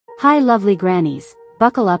Hi lovely grannies,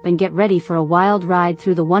 buckle up and get ready for a wild ride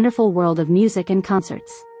through the wonderful world of music and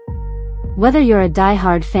concerts. Whether you're a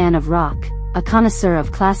die-hard fan of rock, a connoisseur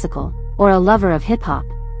of classical, or a lover of hip-hop,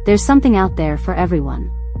 there's something out there for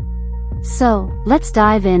everyone. So, let's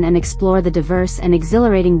dive in and explore the diverse and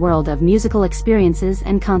exhilarating world of musical experiences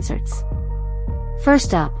and concerts.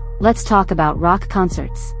 First up, let's talk about rock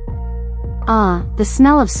concerts. The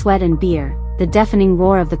smell of sweat and beer, the deafening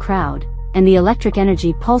roar of the crowd, and the electric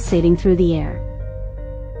energy pulsating through the air.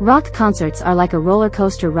 Rock concerts are like a roller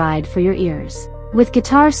coaster ride for your ears, with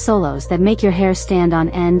guitar solos that make your hair stand on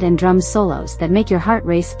end and drum solos that make your heart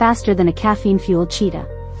race faster than a caffeine-fueled cheetah.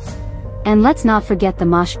 And let's not forget the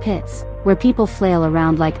mosh pits, where people flail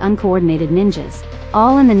around like uncoordinated ninjas,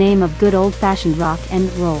 all in the name of good old-fashioned rock and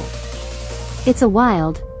roll. It's a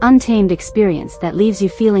wild, untamed experience that leaves you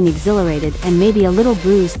feeling exhilarated and maybe a little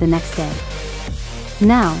bruised the next day.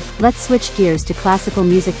 Now, let's switch gears to classical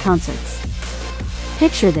music concerts.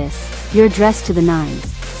 Picture this, you're dressed to the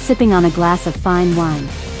nines, sipping on a glass of fine wine,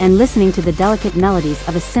 and listening to the delicate melodies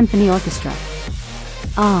of a symphony orchestra.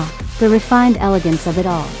 The refined elegance of it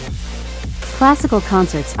all. Classical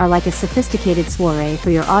concerts are like a sophisticated soiree for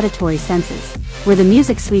your auditory senses, where the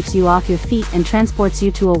music sweeps you off your feet and transports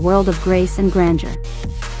you to a world of grace and grandeur.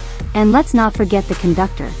 And let's not forget the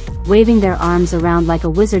conductor, waving their arms around like a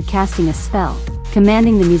wizard casting a spell,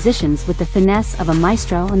 commanding the musicians with the finesse of a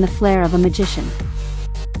maestro and the flair of a magician.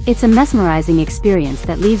 It's a mesmerizing experience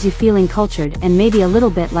that leaves you feeling cultured and maybe a little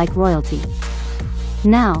bit like royalty.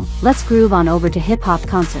 Now, let's groove on over to hip-hop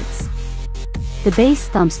concerts. The bass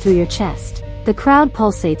thumps through your chest, the crowd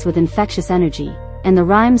pulsates with infectious energy, and the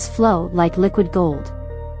rhymes flow like liquid gold.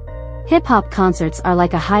 Hip-hop concerts are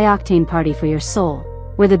like a high-octane party for your soul,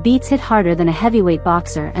 where the beats hit harder than a heavyweight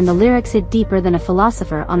boxer and the lyrics hit deeper than a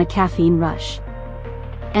philosopher on a caffeine rush.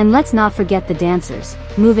 And let's not forget the dancers,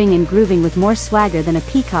 moving and grooving with more swagger than a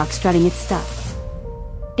peacock strutting its stuff.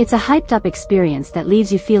 It's a hyped-up experience that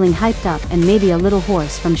leaves you feeling hyped up and maybe a little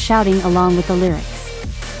hoarse from shouting along with the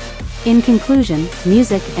lyrics. In conclusion,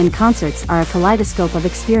 music and concerts are a kaleidoscope of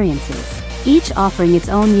experiences, each offering its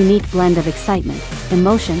own unique blend of excitement,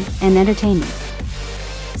 emotion, and entertainment.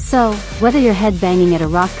 So, whether you're headbanging at a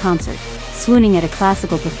rock concert, swooning at a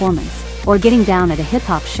classical performance, or getting down at a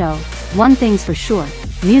hip-hop show, one thing's for sure,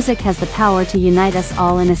 music has the power to unite us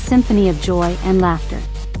all in a symphony of joy and laughter.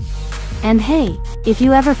 And hey, if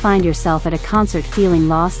you ever find yourself at a concert feeling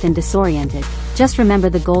lost and disoriented, just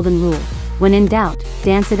remember the golden rule: when in doubt,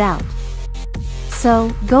 dance it out.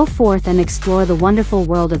 So, go forth and explore the wonderful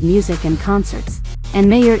world of music and concerts, and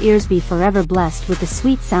may your ears be forever blessed with the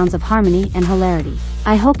sweet sounds of harmony and hilarity.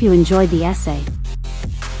 I hope you enjoyed the essay.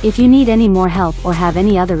 If you need any more help or have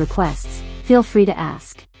any other requests, feel free to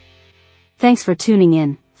ask. Thanks for tuning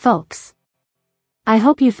in, folks. I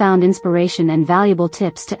hope you found inspiration and valuable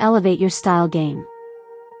tips to elevate your style game.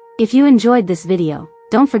 If you enjoyed this video,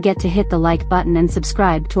 don't forget to hit the like button and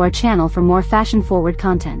subscribe to our channel for more fashion-forward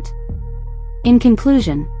content. In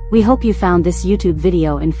conclusion, we hope you found this YouTube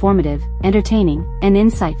video informative, entertaining, and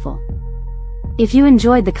insightful. If you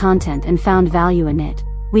enjoyed the content and found value in it,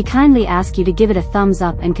 we kindly ask you to give it a thumbs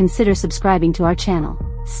up and consider subscribing to our channel.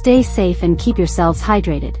 Stay safe and keep yourselves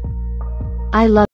hydrated. I love